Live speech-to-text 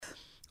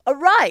All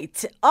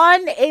right.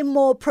 On a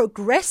more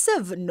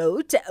progressive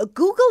note, a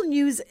Google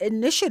News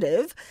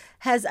initiative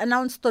has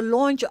announced the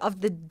launch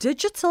of the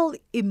Digital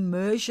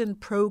Immersion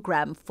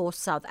Program for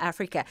South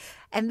Africa.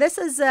 And this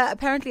is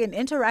apparently an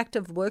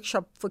interactive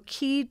workshop for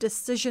key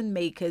decision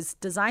makers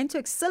designed to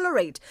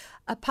accelerate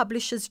a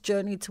publisher's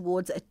journey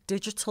towards a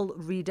digital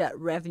reader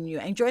revenue.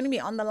 And joining me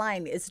on the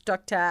line is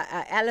Dr.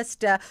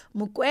 Alistair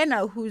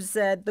Mokoena, who's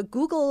the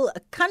Google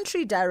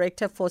Country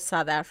Director for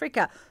South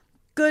Africa.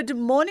 Good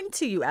morning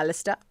to you,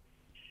 Alistair.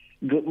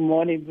 Good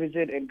morning,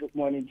 Bridget, and good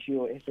morning to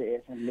your SAS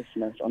and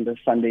listeners on this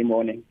Sunday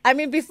morning. I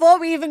mean, before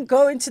we even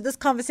go into this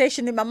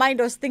conversation, in my mind,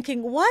 I was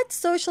thinking, what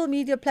social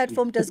media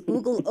platform does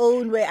Google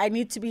own where I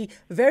need to be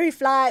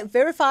verified,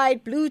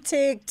 blue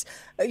ticked,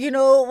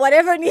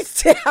 whatever needs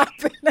to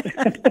happen?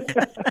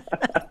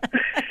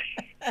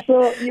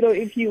 So,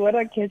 if you want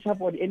to catch up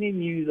on any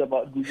news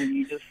about Google,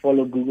 you just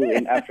follow Google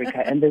in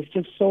Africa. And there's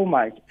just so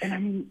much. And I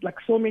mean, like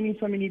so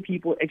many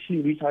people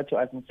actually reach out to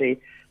us and say,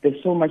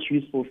 there's so much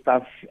useful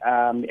stuff.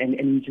 And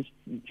you just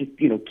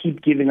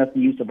keep giving us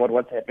news about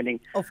what's happening,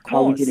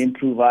 how we can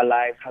improve our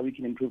lives, how we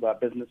can improve our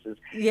businesses.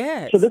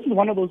 Yes. So this is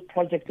one of those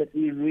projects that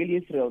we're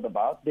really thrilled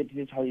about, the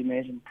Digital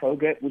Immersion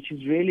Program, which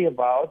is really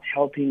about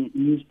helping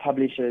news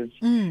publishers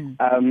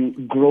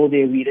grow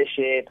their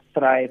readership,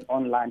 thrive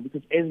online.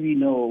 Because as we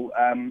know,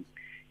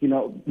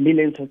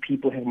 millions of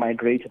people have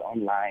migrated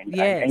online.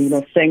 Yes. And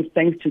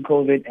thanks to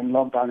COVID and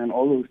lockdown and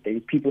all those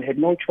things, people had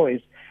no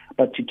choice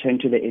but to turn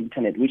to the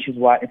internet, which is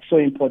why it's so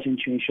important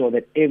to ensure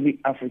that every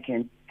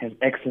African has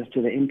access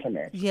to the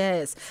internet.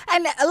 Yes.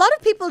 And a lot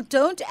of people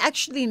don't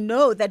actually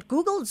know that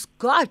Google's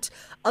got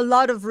a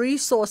lot of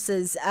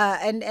resources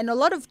and a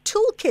lot of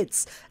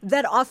toolkits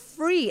that are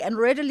free and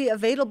readily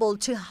available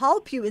to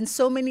help you in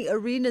so many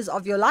arenas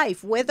of your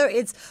life, whether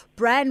it's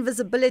brand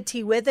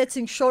visibility, whether it's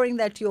ensuring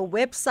that your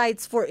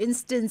websites, for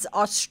instance,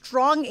 are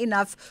strong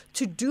enough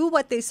to do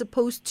what they're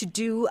supposed to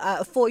do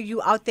for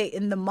you out there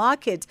in the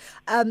market.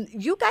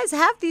 You guys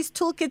have these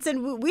toolkits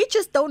and we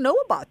just don't know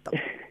about them.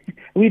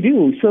 We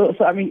do. So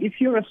I mean, if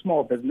you're a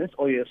small business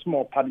or you're a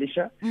small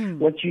publisher,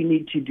 what you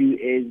need to do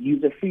is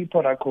use a free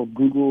product called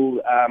Google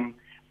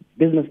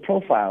Business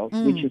Profiles,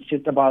 which is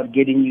just about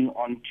getting you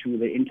onto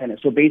the internet.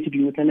 So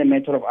basically, within a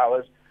matter of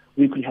hours,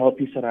 we could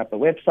help you set up a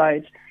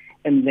website.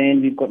 And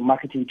then we've got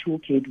Marketing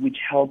Toolkit, which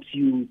helps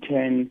you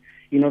turn,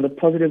 the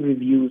positive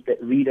reviews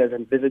that readers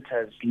and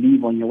visitors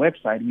leave on your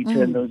website. We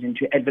turn those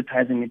into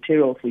advertising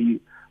material for you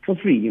for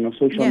free,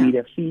 social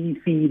media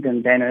feeds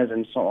and banners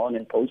and so on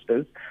and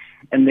posters.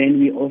 And then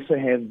we also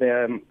have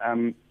the,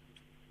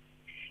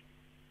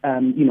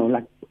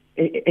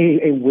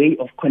 a way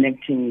of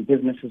connecting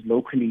businesses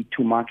locally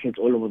to markets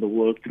all over the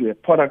world through a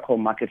product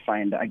called Market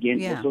Finder,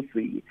 again, also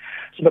free.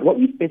 So, but what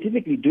we're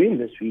specifically doing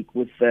this week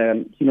with,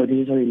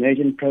 Digital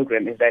Immersion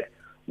Program is that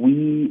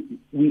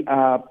we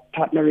are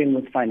partnering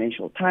with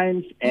Financial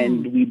Times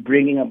and we're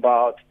bringing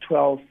about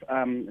 12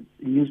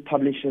 news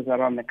publishers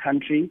around the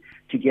country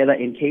together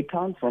in Cape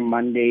Town from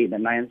Monday the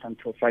 9th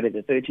until Friday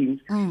the 13th.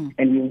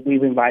 And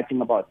we're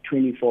inviting about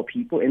 24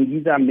 people. And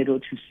these are middle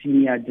to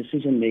senior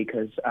decision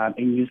makers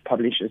in news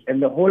publishers.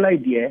 And the whole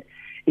idea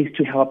is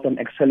to help them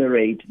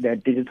accelerate their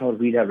digital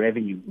reader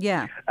revenue.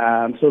 Yeah.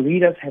 So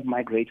readers have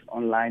migrated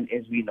online,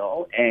 as we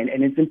know, and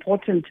it's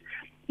important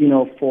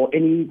for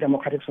any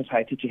democratic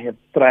society to have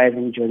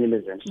thriving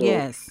journalism.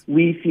 So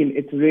we feel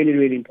it's really,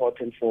 really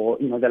important for,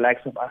 the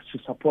likes of us to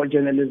support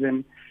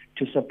journalism,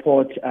 to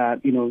support,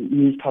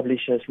 news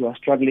publishers who are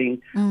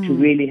struggling to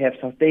really have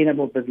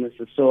sustainable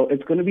businesses. So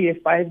it's going to be a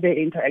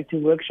 5-day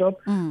interactive workshop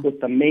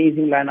with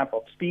amazing lineup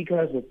of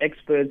speakers, with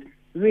experts,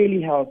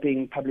 really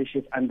helping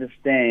publishers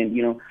understand,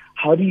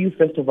 how do you,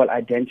 first of all,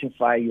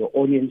 identify your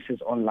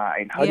audiences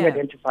online? How do you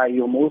identify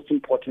your most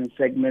important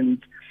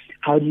segments?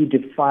 How do you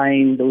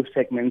define those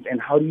segments,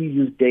 and how do you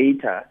use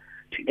data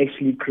to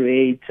actually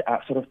create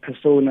sort of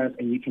personas,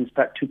 and you can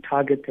start to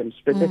target them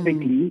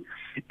specifically,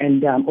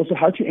 and also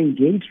how to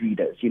engage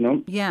readers,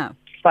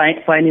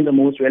 finding the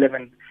most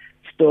relevant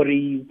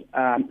stories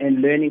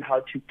and learning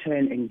how to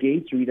turn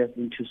engaged readers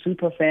into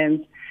super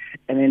fans.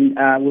 And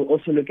then we'll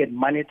also look at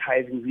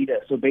monetizing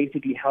readers, so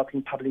basically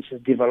helping publishers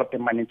develop a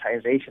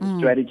monetization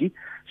strategy.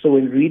 So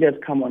when readers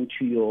come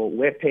onto your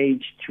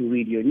webpage to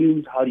read your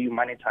news, how do you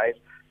monetize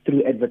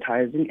through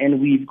advertising?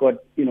 And we've got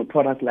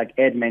products like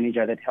Ad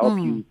Manager that help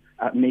you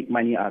make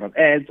money out of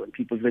ads when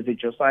people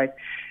visit your site.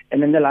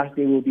 And then the last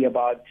day will be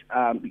about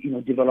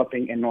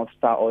developing a North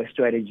Star or a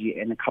strategy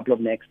and a couple of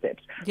next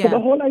steps. So the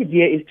whole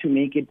idea is to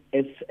make it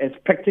as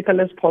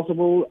practical as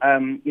possible,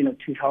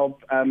 to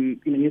help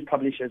news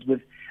publishers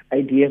with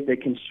ideas they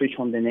can switch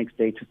on the next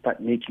day to start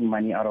making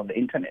money out of the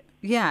internet.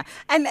 Yeah.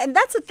 And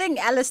that's the thing,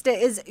 Alistair,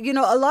 is,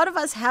 a lot of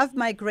us have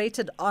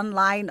migrated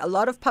online. A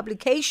lot of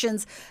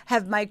publications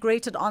have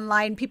migrated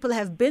online. People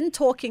have been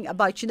talking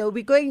about,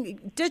 we're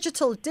going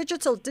digital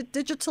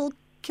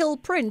kill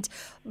print.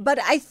 But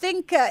I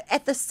think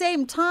at the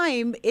same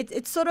time,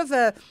 it's sort of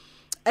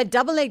a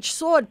double-edged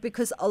sword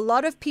because a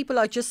lot of people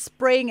are just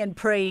spraying and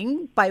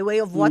praying by way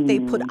of what they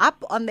put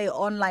up on their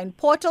online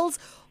portals,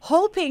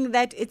 hoping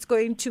that it's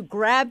going to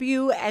grab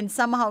you and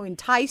somehow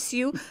entice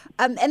you.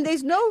 And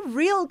there's no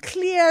real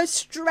clear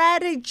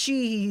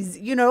strategies,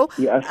 You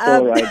are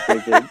so right,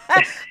 Bridget.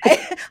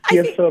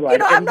 You're so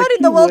right. I'm not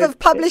in the world of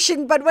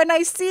publishing, but when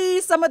I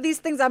see some of these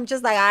things, I'm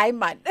just like, I'm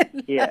man.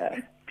 Yeah,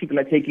 people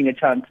are taking a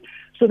chance.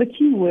 So the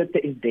key word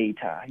there is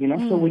data,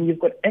 So when you've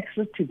got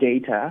access to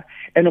data,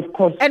 and of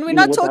course... And we're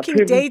not talking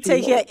data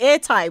here,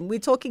 airtime. We're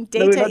talking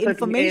data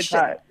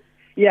information.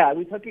 Yeah,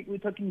 we're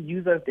talking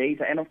user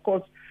data. And of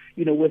course,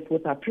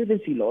 with our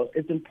privacy laws,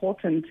 it's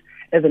important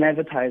as an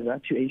advertiser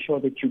to ensure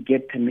that you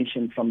get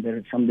permission from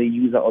the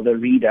user or the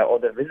reader or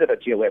the visitor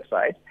to your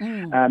website.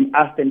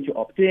 Ask them to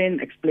opt in,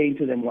 explain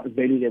to them what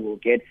value they will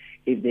get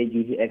if they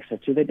give you access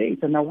to the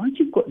data. Now, once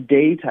you've got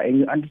data and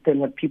you understand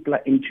what people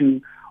are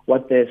into,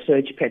 what their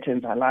search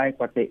patterns are like,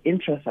 what their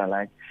interests are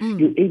like,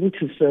 you're able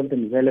to serve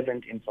them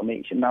relevant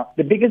information. Now,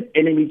 the biggest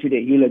enemy today,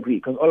 you'll agree,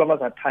 because all of us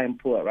are time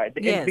poor, right?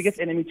 The biggest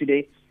enemy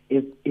today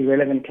is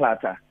irrelevant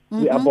clutter.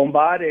 We are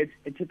bombarded,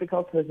 a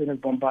typical person is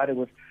bombarded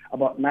with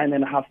about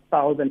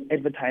 9,500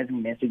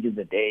 advertising messages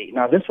a day.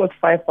 Now, this was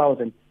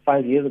 5,000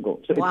 5 years ago.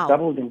 So It's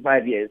doubled in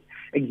 5 years.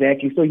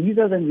 Exactly. So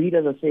users and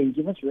readers are saying,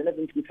 give us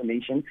relevant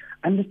information,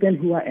 understand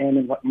who I am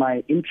and what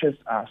my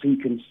interests are so you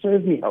can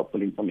serve me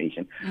helpful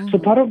information. So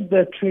part of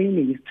the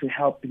training is to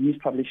help news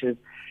publishers,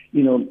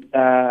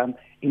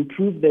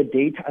 improve their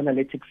data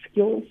analytics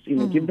skills,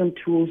 give them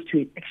tools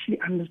to actually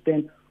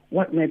understand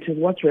what matters,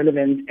 what's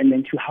relevant, and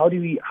then to how do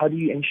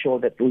you ensure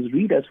that those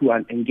readers who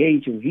are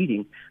engaged in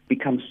reading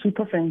become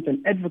super fans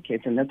and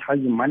advocates, and that's how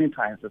you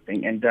monetize the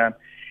thing. And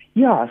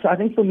so I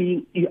think for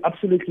me, you're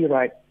absolutely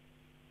right.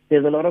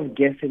 There's a lot of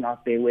guessing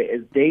out there,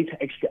 whereas data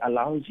actually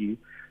allows you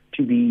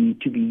to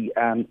be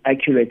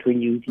accurate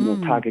when you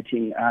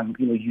targeting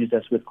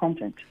users with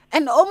content.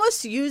 And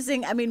almost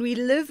using, we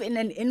live in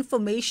an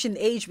information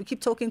age. We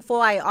keep talking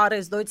 4IR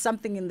as though it's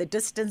something in the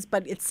distance,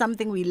 but it's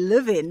something we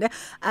live in.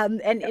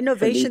 And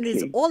innovation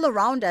is all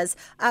around us.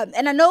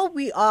 And I know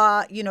we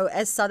are,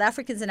 as South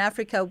Africans in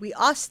Africa, we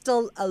are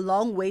still a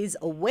long ways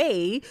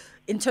away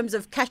in terms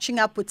of catching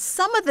up with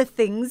some of the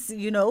things,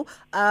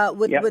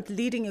 with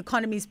leading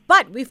economies.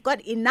 But we've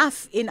got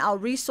enough in our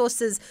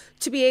resources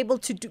to be able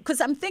to do,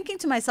 because I'm thinking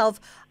to myself,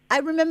 I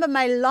remember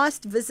my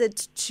last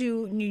visit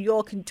to New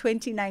York in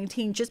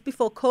 2019, just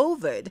before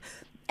COVID.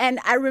 And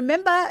I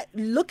remember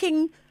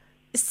looking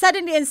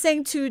suddenly and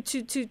saying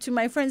to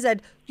my friends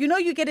that,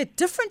 you get a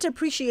different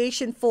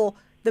appreciation for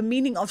the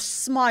meaning of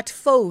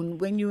smartphone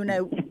when you're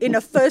in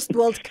a first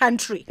world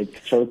country.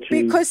 It's so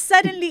true. Because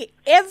suddenly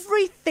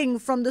everything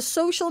from the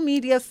social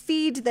media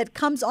feed that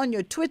comes on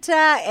your Twitter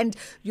and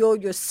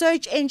your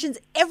search engines,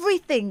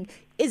 everything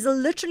is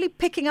literally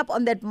picking up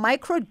on that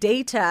micro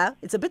data.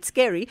 It's a bit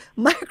scary,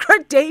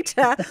 micro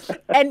data,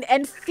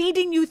 and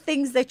feeding you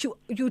things that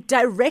you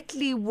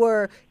directly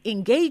were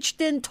engaged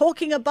in,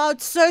 talking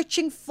about,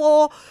 searching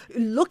for,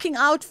 looking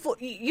out for.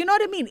 You know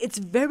what I mean? It's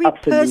very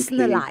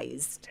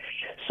personalized.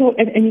 So,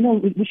 and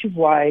which is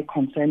why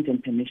consent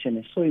and permission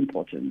is so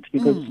important,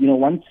 because,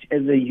 once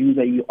as a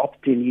user you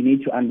opt in, you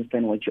need to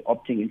understand what you're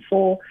opting in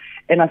for.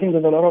 And I think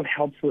there's a lot of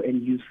helpful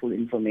and useful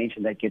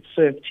information that gets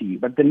served to you.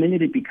 But the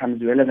minute it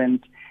becomes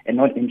relevant and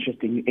not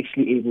interesting, you're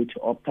actually able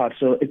to opt out.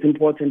 So it's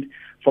important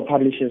for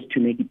publishers to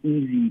make it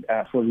easy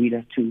for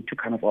readers to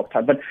kind of opt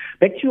out. But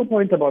back to your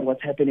point about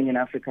what's happening in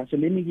Africa, so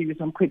let me give you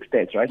some quick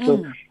stats, right?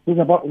 So there's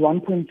about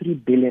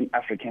 1.3 billion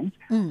Africans.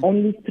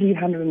 Only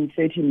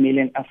 330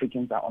 million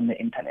Africans are on the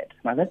internet.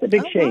 Now, that's a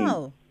big shame.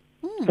 Wow.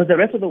 Because the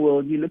rest of the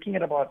world, you're looking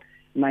at about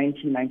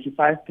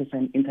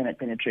 95% internet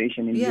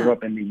penetration in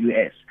Europe and the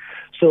US.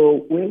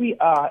 So where we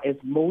are as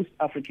most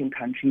African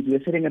countries,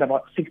 we're sitting at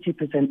about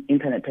 60%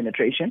 internet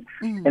penetration.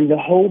 And the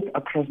hope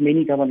across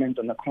many governments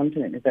on the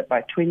continent is that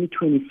by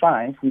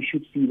 2025, we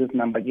should see this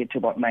number get to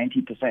about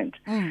 90%.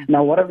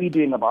 Now, what are we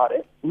doing about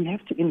it? We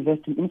have to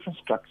invest in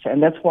infrastructure.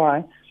 And that's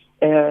why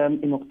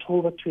in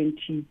October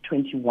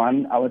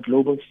 2021, our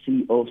global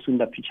CEO,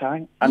 Sundar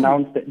Pichai,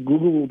 announced that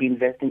Google will be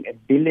investing $1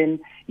 billion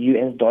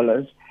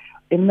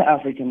in the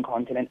African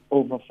continent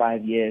over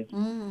 5 years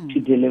to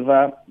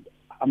deliver,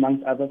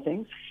 amongst other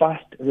things,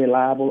 fast,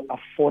 reliable,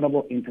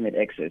 affordable internet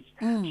access.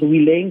 So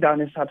we're laying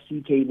down a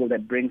subsea cable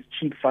that brings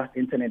cheap, fast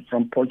internet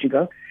from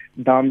Portugal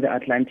down the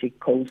Atlantic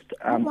coast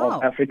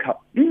of Africa.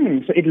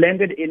 So it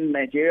landed in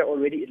Nigeria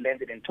already. It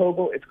landed in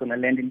Togo. It's going to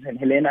land in St.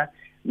 Helena,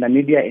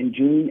 Namibia in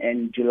June,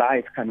 and July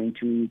it's coming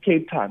to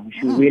Cape Town, which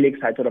we're really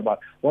excited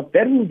about. What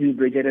that will do,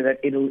 Bridget, is that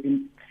it'll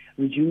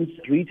reduce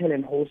retail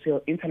and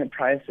wholesale internet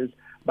prices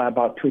by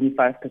about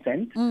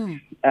 25%.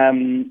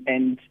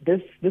 And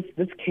this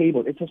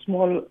cable, it's a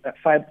small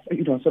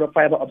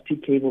fiber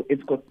optic cable.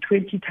 It's got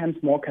 20 times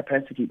more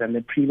capacity than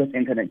the previous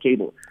internet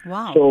cable.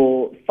 Wow.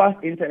 So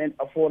fast internet,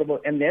 affordable,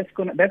 and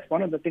that's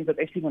one of the things that's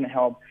actually going to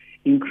help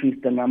increase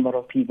the number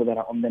of people that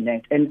are on the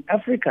net. And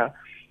Africa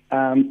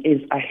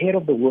is ahead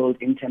of the world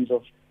in terms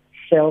of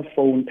cell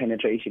phone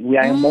penetration. We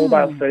are a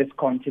mobile first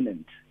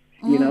continent.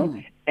 you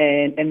know,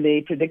 and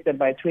they predict that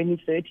by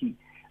 2030,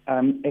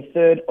 a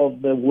third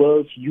of the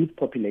world's youth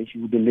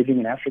population will be living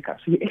in Africa.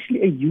 So we're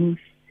actually a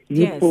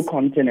youthful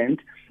continent,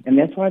 and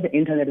that's why the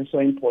internet is so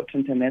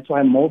important, and that's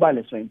why mobile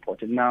is so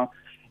important. Now,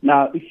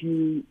 if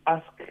you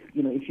ask,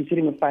 you know, if you're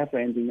sitting with 5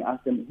 friends and you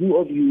ask them, who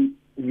of you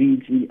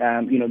reads, you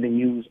know, the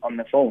news on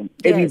the phone?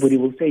 Yes. Everybody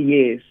will say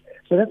yes.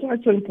 So that's why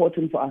it's so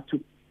important for us to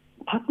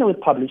partner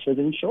with publishers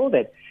and ensure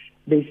that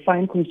they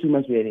find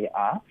consumers where they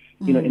are,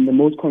 you know, in the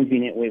most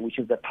convenient way, which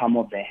is the palm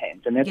of their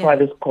hands. And that's why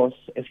this course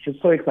is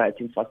just so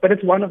exciting for us. But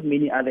it's one of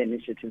many other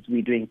initiatives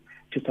we're doing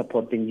to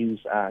support the news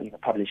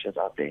publishers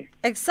out there.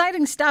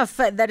 Exciting stuff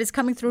that is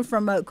coming through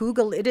from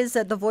Google. It is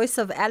the voice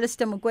of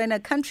Alistair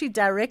Mokoena, Country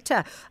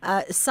Director,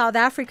 South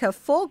Africa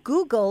for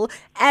Google.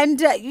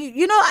 And,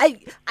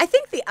 I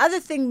think the other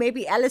thing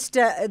maybe,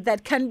 Alistair,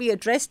 that can be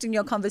addressed in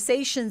your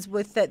conversations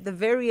with the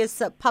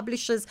various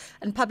publishers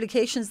and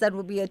publications that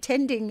will be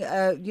attending,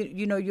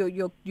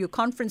 your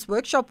conference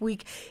workshop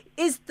week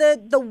is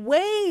the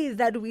way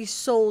that we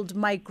sold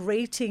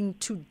migrating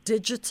to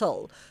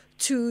digital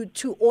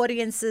to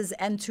audiences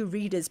and to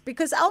readers,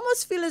 because I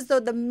almost feel as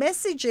though the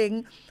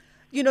messaging,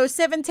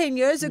 7-10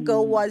 years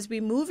ago was we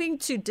moving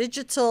to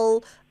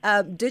digital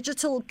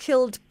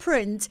killed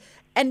print,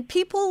 and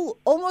people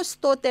almost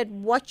thought that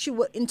what you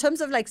were, in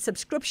terms of like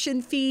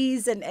subscription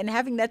fees and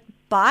having that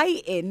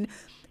buy-in,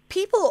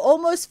 people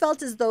almost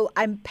felt as though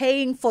I'm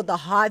paying for the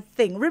hard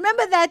thing.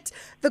 Remember that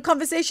the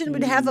conversation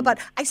we'd have about,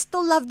 I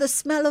still love the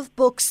smell of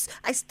books.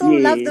 I still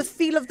love the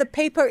feel of the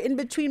paper in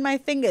between my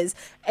fingers.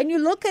 And you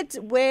look at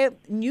where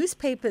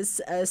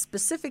newspapers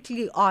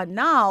specifically are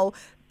now,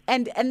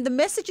 and the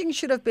messaging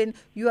should have been,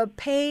 you are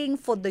paying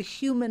for the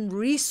human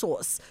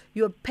resource.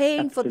 You are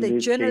paying for the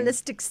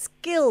journalistic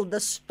skill, the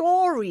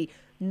story,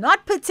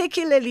 not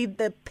particularly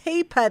the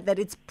paper that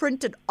it's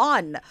printed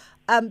on.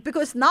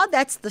 Because now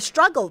that's the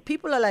struggle.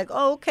 People are like,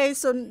 oh, okay,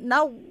 so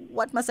now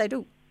what must I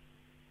do?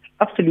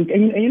 Absolutely.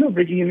 And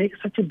Bridget, you make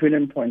such a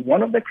brilliant point.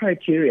 One of the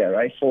criteria,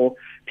 right, for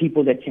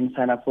people that can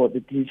sign up for the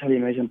Digital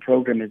Immersion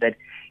Program is that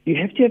you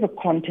have to have a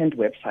content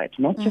website,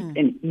 not just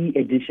an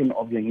e-edition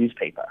of your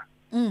newspaper,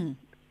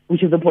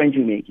 which is the point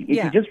you're making. If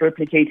you're just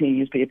replicating a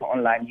newspaper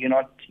online, you're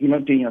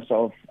not doing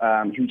yourself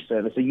huge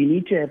service. So you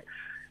need to have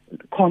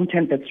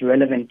content that's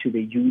relevant to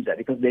the user,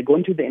 because they're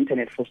going to the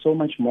internet for so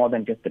much more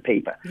than just the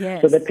paper.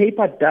 Yes. So the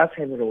paper does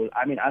have a role.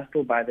 I mean, I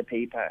still buy the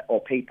paper or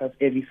papers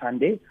every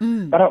Sunday,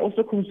 but I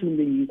also consume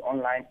the news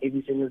online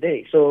every single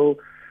day. So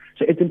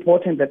it's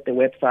important that the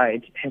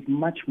website has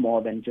much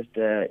more than just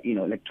a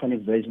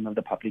electronic version of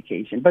the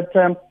publication. But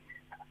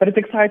it's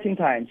exciting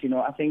times.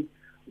 I think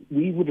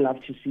we would love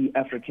to see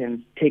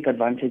Africans take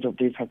advantage of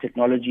digital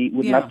technology.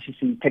 We'd love to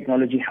see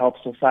technology help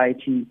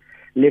society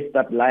lift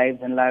up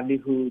lives and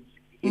livelihoods,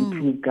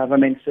 improve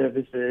government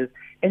services,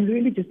 and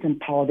really just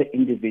empower the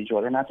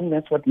individual. And I think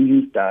that's what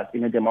news does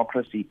in a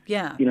democracy.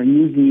 Yeah.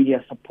 News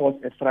media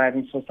supports a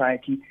thriving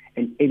society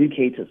and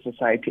educates a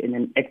society in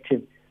an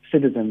active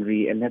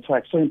citizenry, and that's why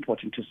it's so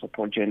important to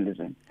support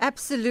journalism.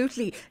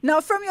 Absolutely. Now,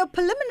 from your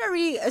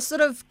preliminary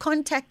sort of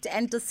contact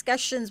and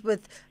discussions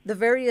with the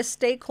various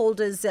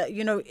stakeholders,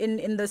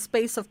 in the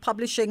space of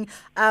publishing,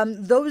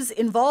 those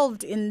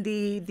involved in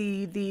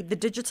the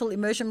digital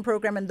immersion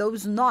program and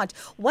those not,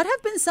 what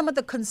have been some of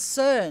the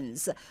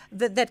concerns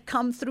that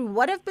come through?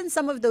 What have been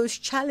some of those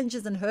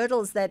challenges and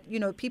hurdles that,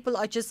 people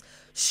are just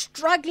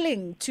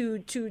struggling to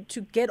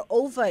get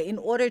over in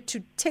order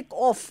to tick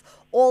off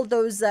all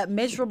those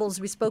measurables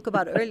we spoke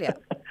about earlier?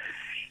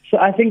 So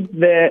I think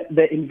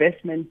the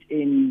investment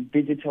in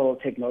digital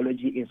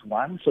technology is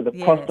one. So the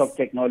cost of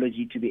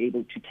technology to be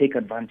able to take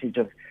advantage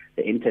of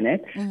the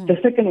internet. The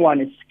second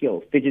one is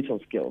skills, digital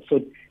skills.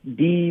 So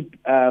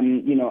deep,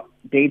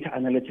 data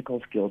analytical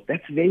skills.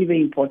 That's very,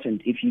 very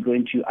important if you're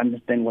going to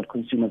understand what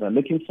consumers are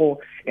looking for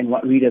and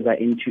what readers are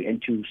into,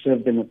 and to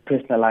serve them with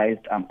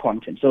personalized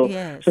content. So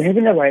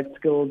having the right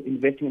skills,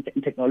 investing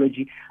in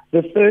technology.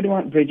 The third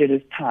one, Bridget,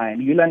 is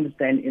time. You'll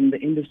understand in the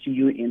industry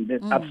you're in,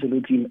 there's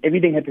absolutely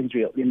everything happens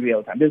in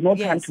real time. There's no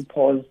time to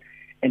pause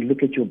and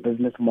look at your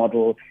business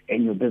model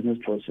and your business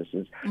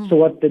processes. So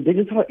what the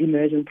Digital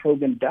Immersion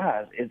Program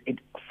does is it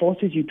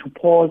forces you to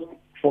pause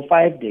for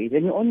 5 days,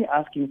 and we're only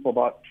asking for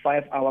about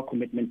 5-hour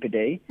commitment per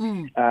day.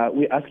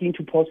 We're asking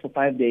to pause for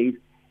 5 days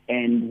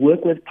and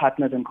work with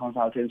partners and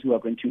consultants who are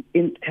going to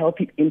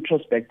help you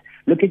introspect,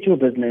 look at your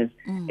business,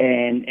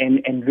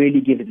 and really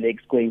give it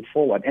legs going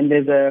forward. And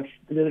there's a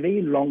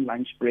very long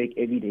lunch break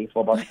every day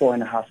for about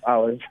 4.5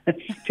 hours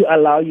to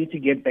allow you to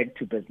get back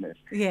to business.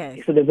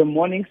 Yes. So there's a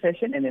morning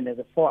session, and then there's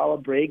a 4-hour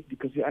break,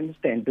 because you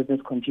understand business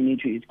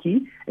continuity is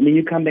key, and then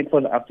you come back for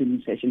the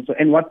afternoon session. So,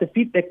 and what the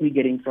feedback we're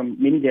getting from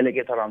many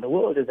delegates around the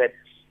world is that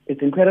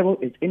it's incredible,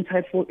 it's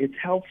insightful, it's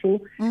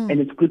helpful,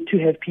 and it's good to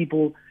have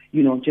people,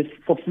 just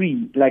for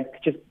free,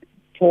 like just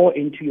pour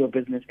into your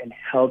business and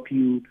help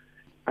you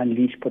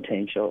unleash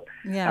potential.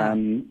 Yeah.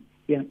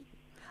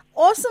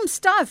 Awesome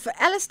stuff.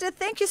 Alistair,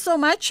 thank you so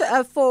much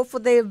for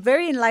the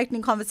very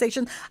enlightening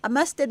conversation. I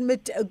must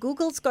admit,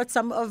 Google's got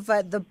some of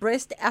the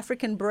best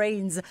African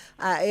brains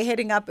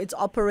heading up its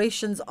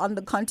operations on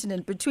the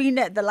continent, between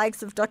the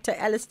likes of Dr.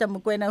 Alistair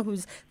Mokoena,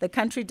 who's the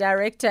country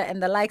director,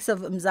 and the likes of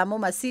Mzamo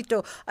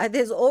Masito.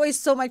 There's always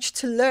so much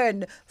to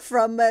learn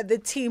from the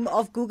team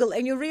of Google,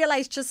 and you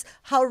realize just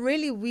how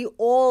really we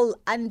all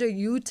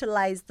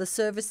underutilize the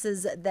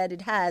services that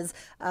it has,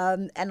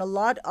 and a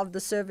lot of the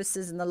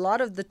services and a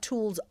lot of the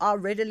tools are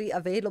readily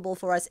available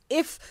for us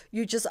if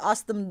you just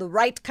ask them the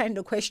right kind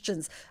of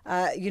questions.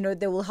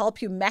 They will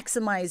help you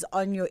maximize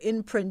on your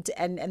imprint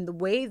and the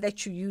way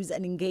that you use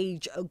and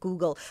engage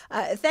Google.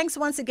 Thanks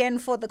once again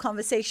for the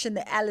conversation,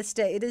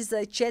 Alistair. It is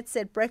a Jet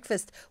Set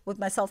Breakfast with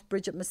myself,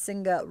 Bridget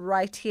Masinga,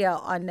 right here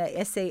on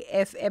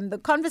SAFM. The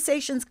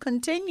conversations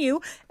continue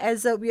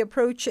as we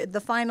approach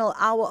the final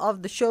hour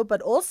of the show,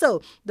 but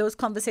also those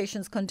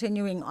conversations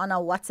continuing on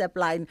our WhatsApp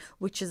line,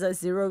 which is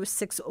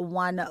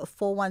 061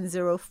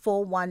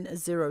 410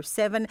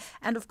 4107,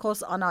 and of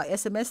course on our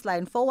SMS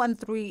line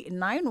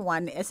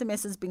 41391.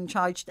 SMS is being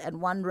charged at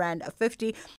R1.50.